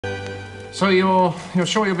So you're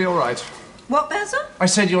sure you'll be all right? What, Basil? I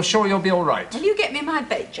said you're sure you'll be all right. Will you get me my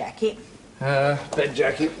bed jacket? Bed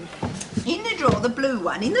jacket. In the drawer, the blue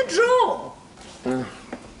one, in the drawer.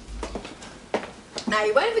 Now,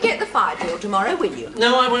 you won't forget the fire drill tomorrow, will you?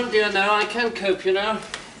 No, I won't, dear, no. I can cope, you know.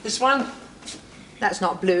 This one? That's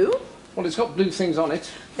not blue. Well, it's got blue things on it.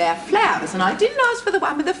 They're flowers, and I didn't ask for the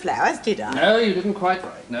one with the flowers, did I? No, you didn't quite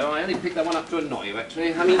right. No, I only picked that one up to annoy you,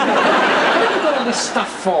 actually. I mean, what have you got all this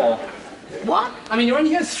stuff for? What? I mean, you're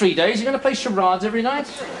only here 3 days. You're going to play charades every night?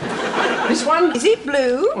 This one? Is it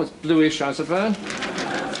blue? Oh, it's bluish, I suppose.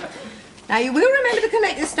 Now, you will remember to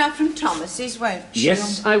collect the stuff from Thomas's, won't you?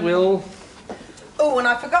 Yes, I will. Oh, and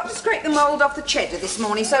I forgot to scrape the mould off the cheddar this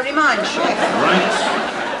morning, so remind Chef.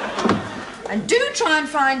 Right. And do try and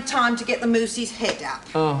find time to get the moose's head up.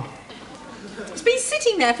 Oh. It's been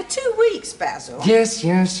sitting there for 2 weeks, Basil. Yes,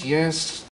 yes, yes.